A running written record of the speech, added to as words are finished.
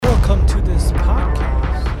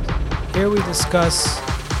Here we discuss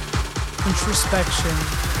introspection,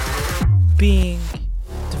 being,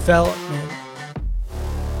 development,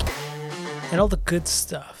 and all the good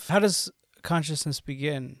stuff. How does consciousness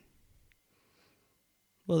begin?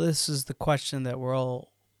 Well, this is the question that we're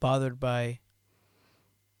all bothered by.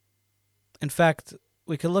 In fact,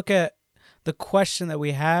 we can look at the question that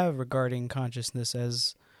we have regarding consciousness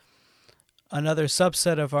as another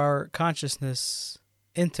subset of our consciousness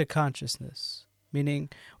into consciousness, meaning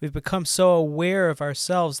we've become so aware of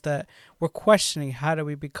ourselves that we're questioning, how do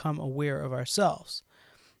we become aware of ourselves?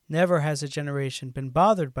 Never has a generation been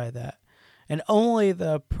bothered by that. And only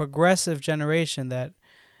the progressive generation that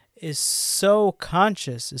is so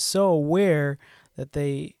conscious, is so aware that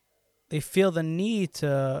they feel the need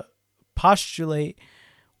to postulate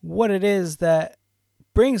what it is that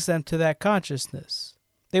brings them to that consciousness.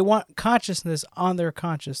 They want consciousness on their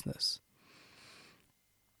consciousness.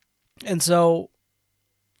 And so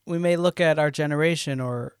we may look at our generation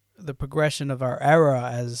or the progression of our era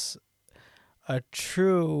as a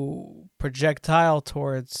true projectile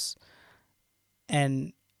towards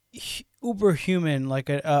an uber-human, like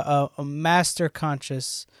a master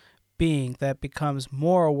conscious being that becomes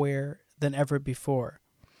more aware than ever before.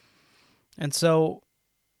 And so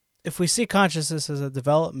if we see consciousness as a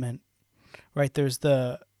development, right, there's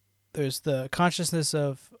the consciousness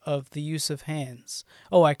of the use of hands.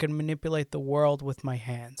 Oh, I could manipulate the world with my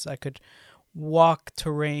hands. I could walk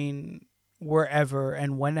terrain wherever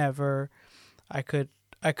and whenever. I could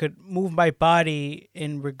move my body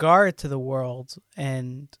in regard to the world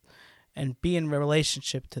and be in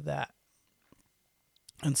relationship to that.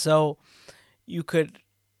 And so you could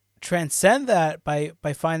transcend that by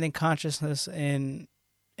finding consciousness in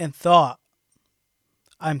thought.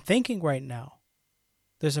 I'm thinking right now.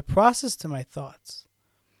 There's a process to my thoughts.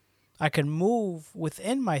 I can move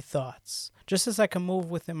within my thoughts. Just as I can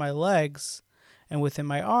move within my legs and within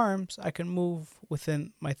my arms, I can move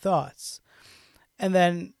within my thoughts. And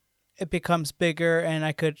then it becomes bigger, and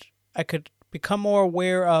I could become more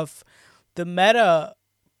aware of the meta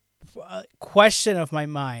question of my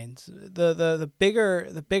mind, the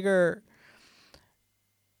bigger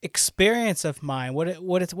experience of mine,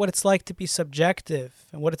 what it's like to be subjective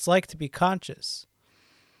and what it's like to be conscious.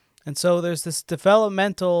 And so there's this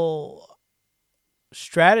developmental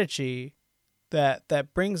strategy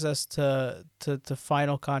that brings us to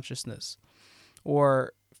final consciousness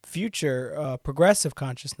or future progressive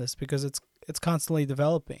consciousness, because it's constantly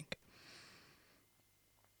developing.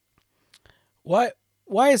 Why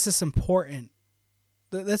is this important?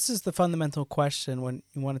 This is the fundamental question when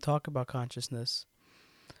you want to talk about consciousness.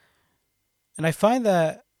 And I find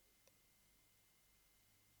that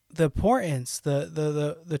the importance,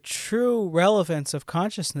 the true relevance of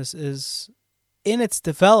consciousness is in its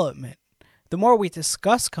development. The more we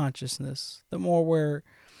discuss consciousness, the more we're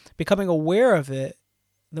becoming aware of it,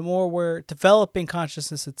 the more we're developing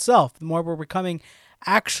consciousness itself, the more we're becoming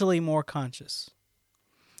actually more conscious.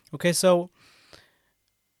 Okay, so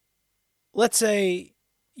let's say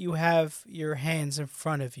you have your hands in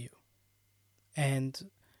front of you and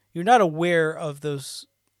you're not aware of the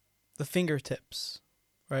fingertips,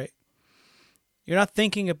 right? You're not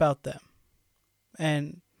thinking about them.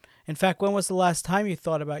 And in fact, when was the last time you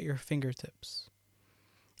thought about your fingertips?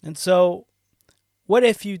 And so what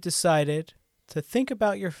if you decided to think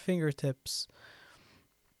about your fingertips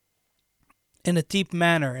in a deep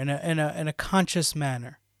manner, in a conscious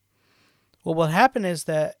manner? Well, what happened is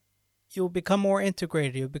that you'll become more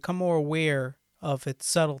integrated. You'll become more aware of its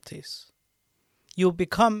subtleties. You'll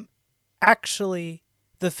become actually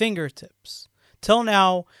the fingertips. Till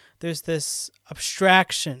now, there's this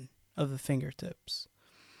abstraction of the fingertips.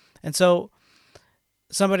 And so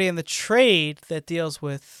somebody in the trade that deals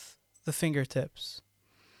with the fingertips,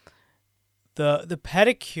 the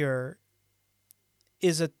pedicure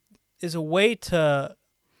is a way to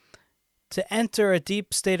enter a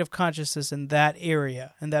deep state of consciousness in that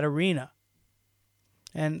area, in that arena.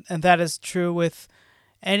 And that is true with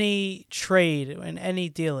any trade and any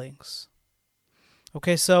dealings.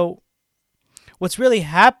 Okay, so what's really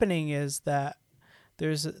happening is that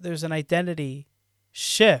there's an identity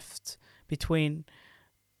shift between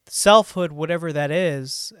selfhood, whatever that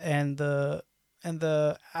is, and the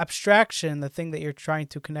abstraction, the thing that you're trying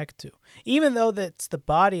to connect to. Even though that's the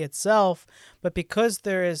body itself, but because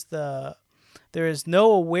there is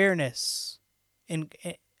no awareness, in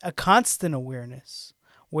a constant awareness,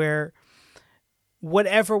 where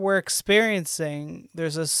whatever we're experiencing,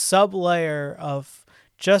 there's a sub-layer of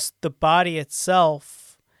just the body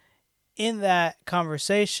itself in that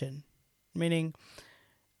conversation. Meaning,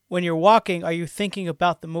 when you're walking, are you thinking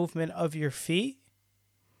about the movement of your feet?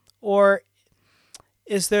 Or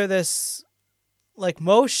is there this like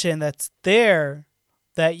motion that's there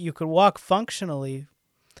that you could walk functionally,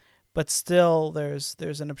 but still there's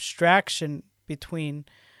an abstraction between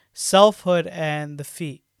selfhood and the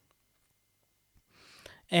feet?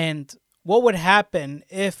 And what would happen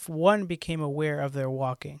if one became aware of their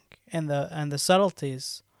walking and the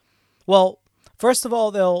subtleties? Well, first of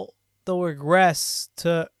all, they'll regress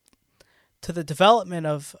to the development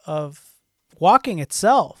of walking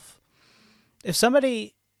itself. If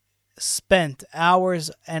somebody spent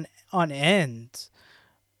hours and on end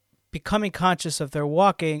becoming conscious of their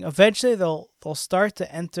walking, eventually they'll start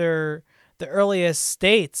to enter the earliest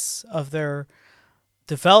states of their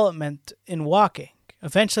development in walking.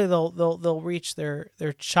 Eventually they'll reach their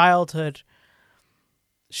childhood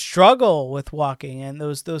struggle with walking, and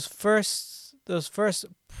those first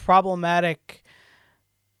problematic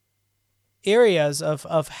areas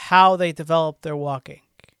of how they developed their walking.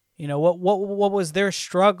 You know, what was their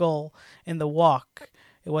struggle in the walk?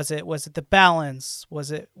 Was it the balance?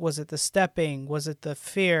 Was it the stepping? Was it the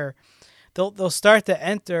fear? They'll start to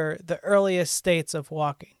enter the earliest states of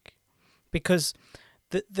walking, because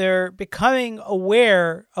they're becoming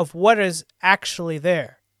aware of what is actually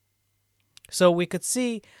there. So we could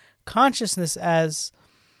see consciousness as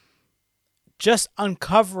just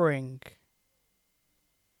uncovering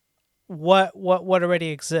what already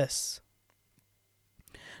exists.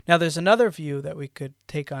 Now, there's another view that we could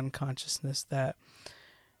take on consciousness, that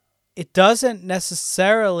it doesn't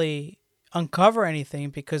necessarily uncover anything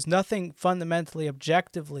because nothing fundamentally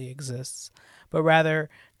objectively exists, but rather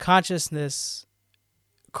consciousness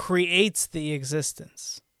creates the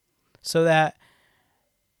existence. So that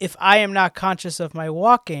if I am not conscious of my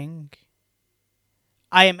walking,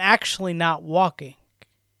 I am actually not walking.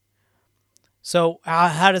 So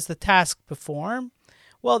how does the task perform?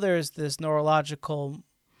 Well, there's this neurological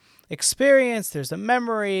experience, there's a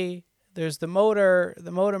memory, there's the motor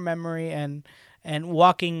memory, and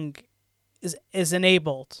walking is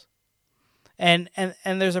enabled. And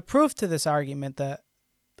there's a proof to this argument that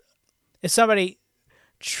if somebody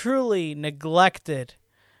truly neglected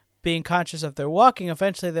being conscious of their walking,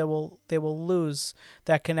 eventually they will lose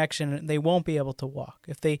that connection and they won't be able to walk.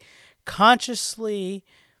 If they consciously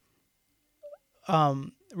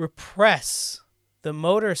repress the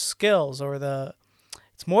motor skills, or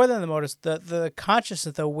it's more than the motors, the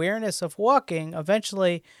consciousness, the awareness of walking,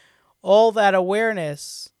 eventually all that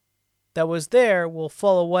awareness that was there will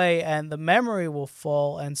fall away, and the memory will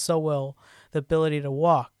fall, and so will the ability to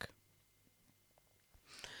walk.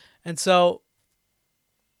 And so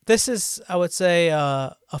this is, I would say,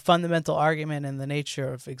 a fundamental argument in the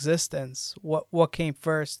nature of existence. What came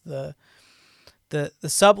first, the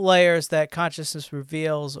sub-layers that consciousness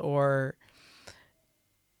reveals, or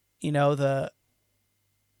the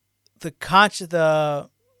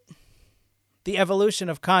evolution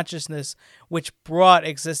of consciousness which brought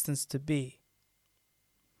existence to be.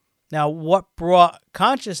 Now, what brought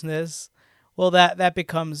consciousness? Well, that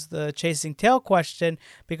becomes the chasing tail question,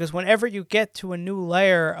 because whenever you get to a new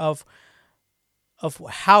layer of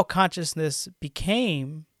how consciousness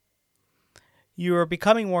became, you are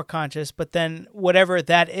becoming more conscious, but then whatever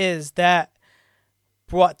that is that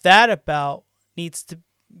brought that about needs to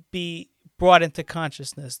be brought into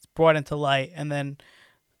consciousness, brought into light, and then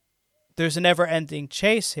there's a never-ending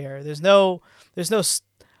chase here.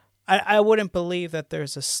 I wouldn't believe that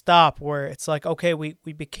there's a stop where it's like, okay, we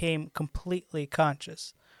became completely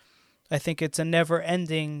conscious. I think it's a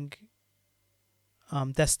never-ending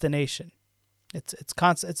destination.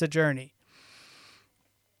 It's a journey.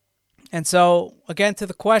 And so, again, to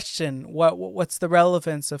the question, what's the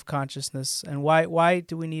relevance of consciousness, and why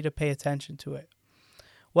do we need to pay attention to it?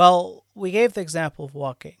 Well, we gave the example of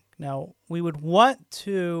walking. Now, we would want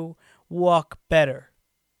to walk better.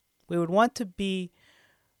 We would want to be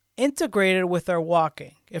integrated with our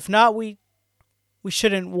walking. If not, we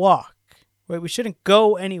shouldn't walk. Right? We shouldn't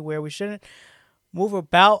go anywhere. We shouldn't move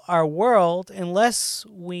about our world unless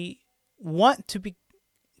we want to be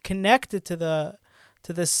connected to the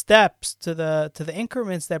steps, to the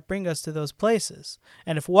increments that bring us to those places.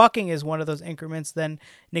 And if walking is one of those increments, then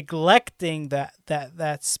neglecting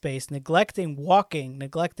that space, neglecting walking,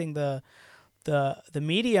 neglecting the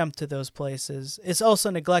medium to those places is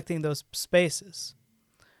also neglecting those spaces.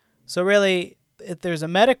 So really, there's a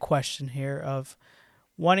meta question here of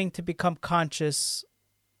wanting to become conscious,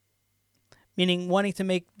 meaning wanting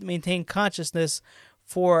to maintain consciousness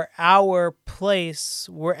for our place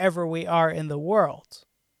wherever we are in the world.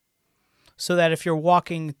 So that if you're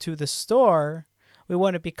walking to the store, we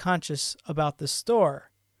want to be conscious about the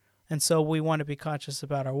store. And so we want to be conscious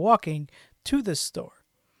about our walking to the store.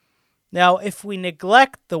 Now, if we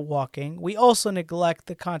neglect the walking, we also neglect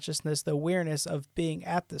the consciousness, the awareness of being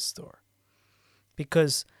at the store.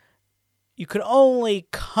 Because you could only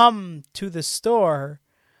come to the store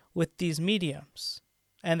with these mediums.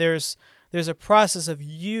 And there's a process of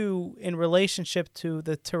you in relationship to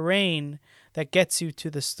the terrain that gets you to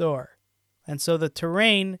the store. And so the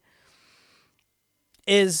terrain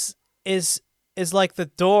is like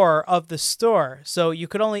the door of the store. So you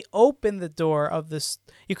could only open the door of this.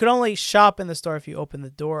 You could only shop in the store if you open the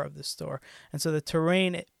door of the store. And so the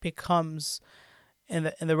terrain becomes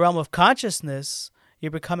in the realm of consciousness.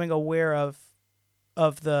 You're becoming aware of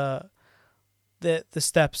the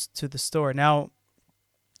steps to the store. Now,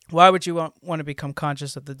 why would you want to become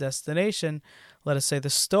conscious of the destination? Let us say the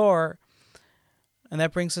store. And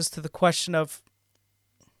that brings us to the question of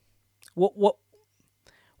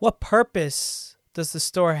what purpose does the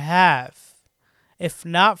store have if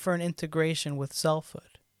not for an integration with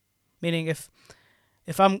selfhood? Meaning if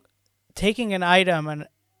I'm taking an item and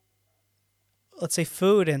let's say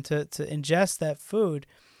food and to ingest that food,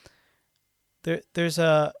 there's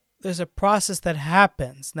a process that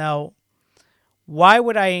happens. Now, why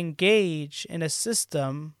would I engage in a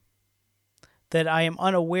system that I am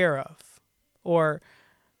unaware of? Or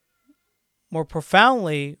more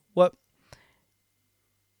profoundly,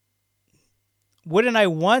 wouldn't I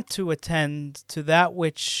want to attend to that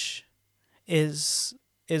which is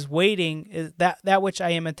waiting, is that which I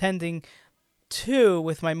am attending to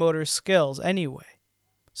with my motor skills anyway?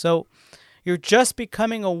 So you're just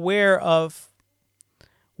becoming aware of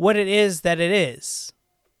what it is that it is.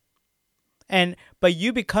 And by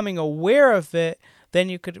you becoming aware of it, then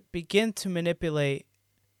you could begin to manipulate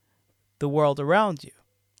the world around you.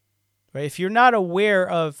 Right? If you're not aware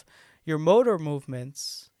of your motor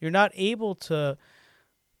movements, you're not able to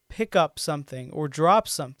pick up something or drop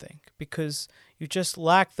something because you just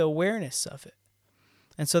lack the awareness of it.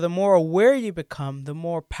 And so the more aware you become, the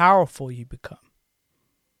more powerful you become.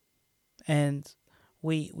 And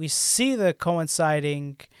we see the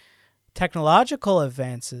coinciding technological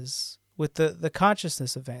advances with the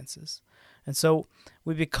consciousness advances. And so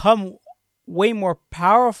we become way more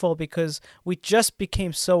powerful because we just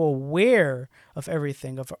became so aware of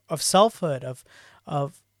everything, of selfhood,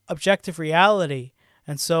 of objective reality.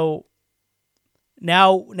 And so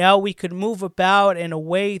now we could move about in a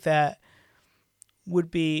way that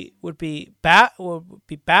would be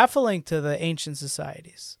baffling to the ancient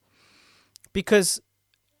societies, because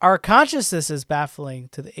our consciousness is baffling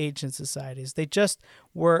to the ancient societies. They just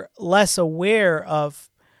were less aware of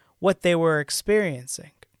what they were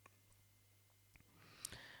experiencing.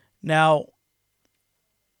 Now,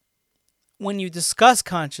 when you discuss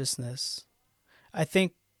consciousness, I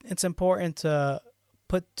think it's important to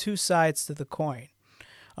put two sides to the coin.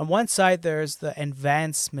 On one side, there's the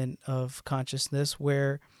advancement of consciousness,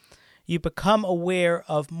 where you become aware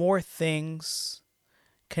of more things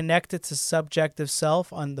connected to subjective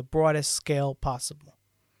self on the broadest scale possible.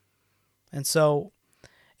 And so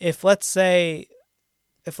if let's say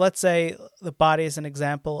the body is an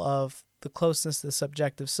example of the closeness to the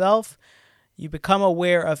subjective self, you become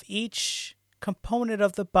aware of each component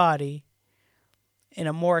of the body in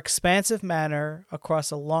a more expansive manner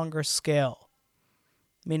across a longer scale,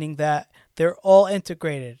 meaning that they're all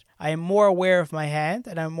integrated. I am more aware of my hand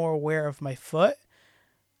and I'm more aware of my foot,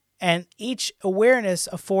 and each awareness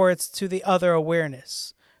affords to the other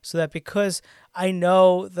awareness, so that because I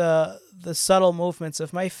know the subtle movements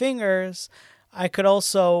of my fingers, I could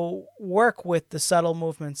also work with the subtle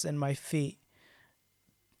movements in my feet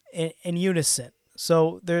in unison.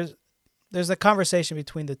 So there's a conversation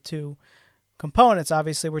between the two components.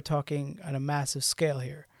 Obviously, we're talking on a massive scale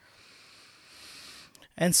here.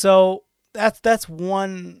 And so that's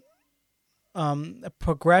one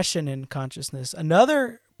progression in consciousness.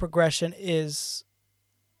 Another progression is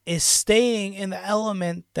staying in the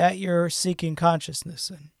element that you're seeking consciousness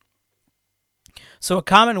in. So a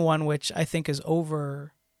common one, which I think is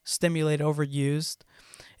overstimulated, overused,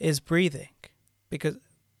 is breathing. Because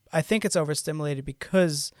I think it's overstimulated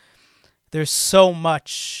because there's so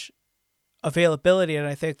much availability, and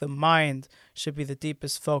I think the mind should be the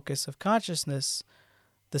deepest focus of consciousness.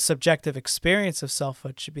 The subjective experience of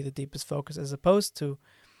selfhood should be the deepest focus, as opposed to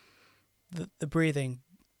the breathing.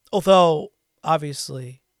 Although,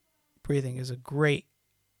 obviously, breathing is a great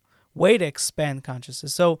way to expand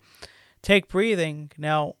consciousness. So take breathing.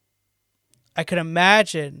 Now, I could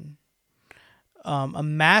imagine a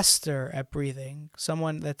master at breathing,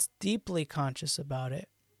 someone that's deeply conscious about it,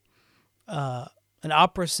 an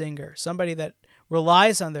opera singer, somebody that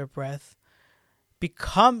relies on their breath,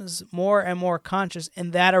 becomes more and more conscious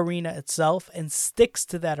in that arena itself and sticks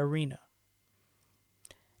to that arena.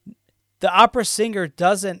 The opera singer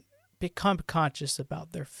doesn't become conscious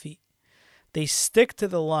about their feet. They stick to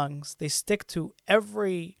the lungs. They stick to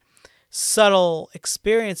every subtle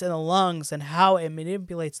experience in the lungs and how it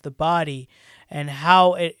manipulates the body and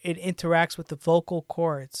how it interacts with the vocal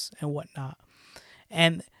cords and whatnot.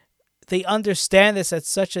 And they understand this at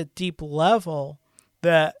such a deep level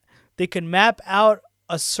that they can map out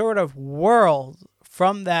a sort of world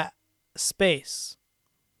from that space.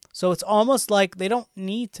 So it's almost like they don't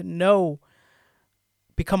need to know,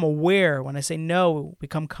 become aware. When I say know,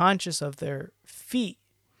 become conscious of their feet,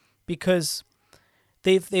 because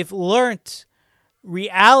they've learned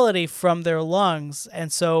reality from their lungs.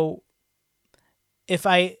 And so if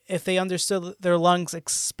they understood their lungs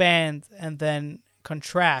expand and then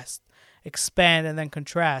contrast, expand and then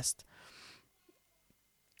contract,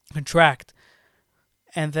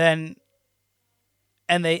 and then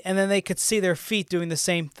they could see their feet doing the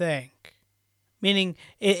same thing, meaning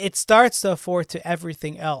it starts to afford to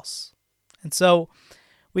everything else. And so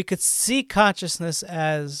we could see consciousness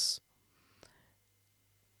as,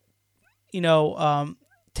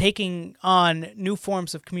 taking on new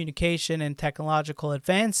forms of communication and technological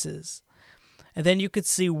advances. And then you could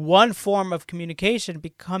see one form of communication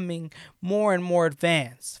becoming more and more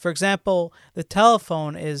advanced. For example, the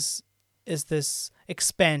telephone is this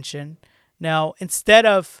expansion. Now, instead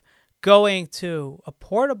of going to a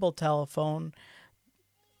portable telephone,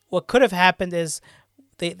 what could have happened is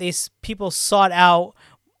people sought out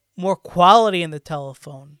more quality in the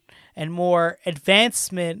telephone and more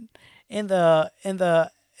advancement in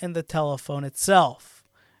the telephone itself.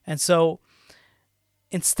 And so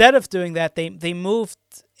instead of doing that, they moved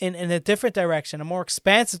in a different direction, a more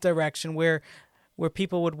expansive direction where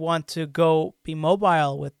people would want to go be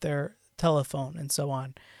mobile with their telephone and so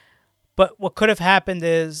on. But what could have happened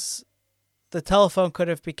is the telephone could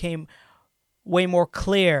have became way more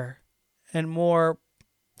clear and more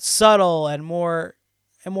subtle and more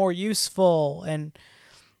useful, and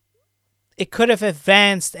it could have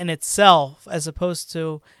advanced in itself as opposed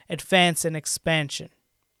to advance in expansion.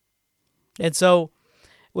 And so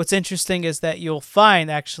what's interesting is that you'll find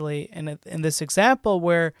actually in this example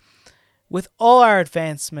where with all our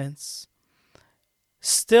advancements,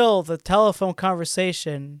 still the telephone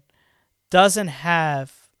conversation doesn't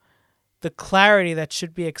have the clarity that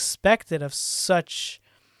should be expected of such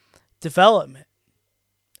development.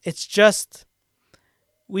 It's just,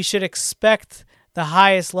 we should expect the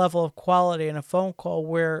highest level of quality in a phone call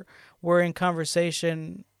where we're in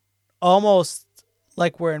conversation almost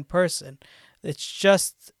like we're in person. It's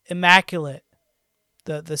just immaculate.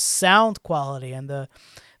 The sound quality and the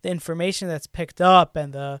information that's picked up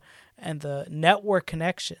and the network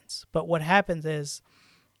connections. But what happens is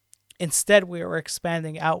instead we are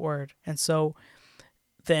expanding outward, and so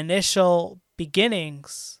the initial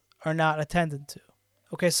beginnings are not attended to.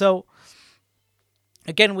 Okay, so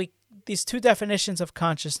again, these two definitions of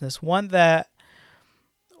consciousness, one that,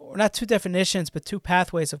 or not two definitions, but two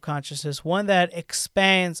pathways of consciousness, one that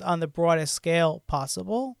expands on the broadest scale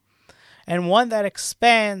possible, and one that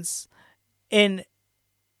expands in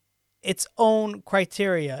its own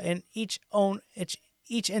criteria, in each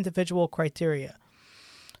individual criteria.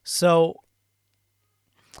 So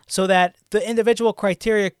that the individual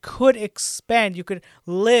criteria could expand. You could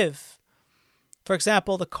live. For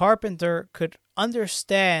example, the carpenter could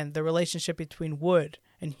understand the relationship between wood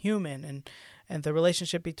and human, and the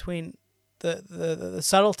relationship between the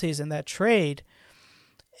subtleties in that trade,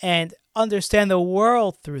 and understand the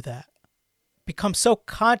world through that. Become so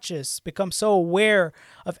conscious, become so aware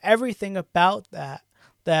of everything about that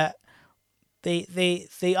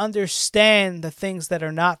they understand the things that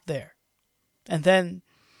are not there. And then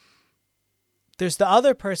there's the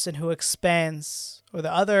other person who expands, or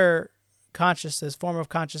the other consciousness, form of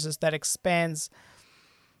consciousness that expands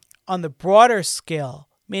on the broader scale,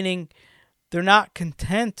 meaning they're not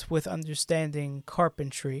content with understanding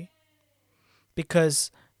carpentry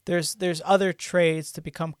because there's other trades to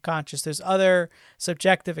become conscious. There's other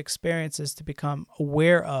subjective experiences to become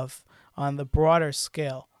aware of on the broader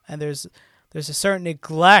scale. And there's a certain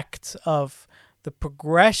neglect of the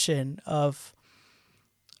progression of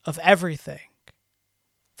everything.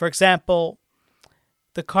 For example,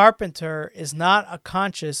 the carpenter is not a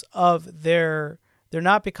conscious of they're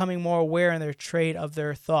not becoming more aware in their trade of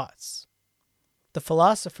their thoughts. The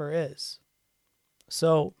philosopher is.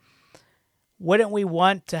 So wouldn't we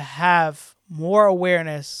want to have more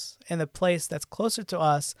awareness in the place that's closer to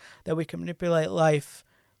us, that we can manipulate life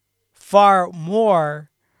far more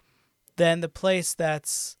than the place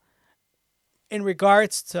that's in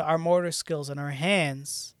regards to our motor skills and our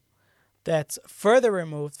hands, that's further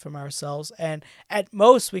removed from ourselves, and at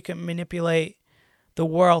most we can manipulate the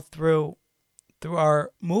world through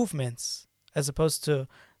our movements, as opposed to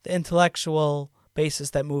the intellectual basis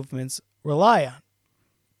that movements rely on.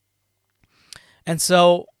 And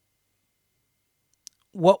so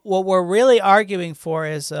what we're really arguing for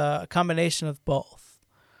is a combination of both,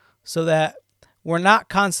 so that we're not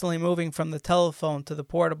constantly moving from the telephone to the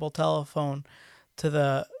portable telephone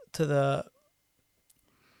to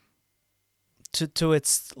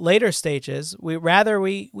its later stages. We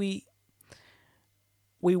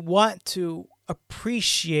want to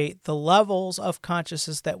appreciate the levels of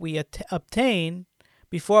consciousness that we obtain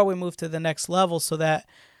before we move to the next level, so that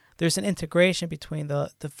there's an integration between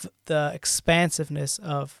the expansiveness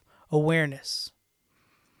of awareness.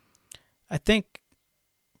 I think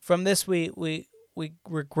from this we're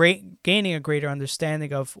gaining a greater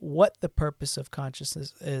understanding of what the purpose of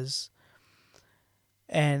consciousness is,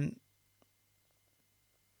 and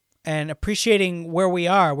appreciating where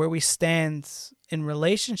we stand in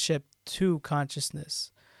relationship to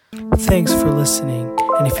consciousness. Thanks for listening,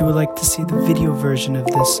 and if you would like to see the video version of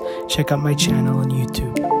this, check out my channel on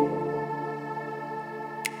YouTube.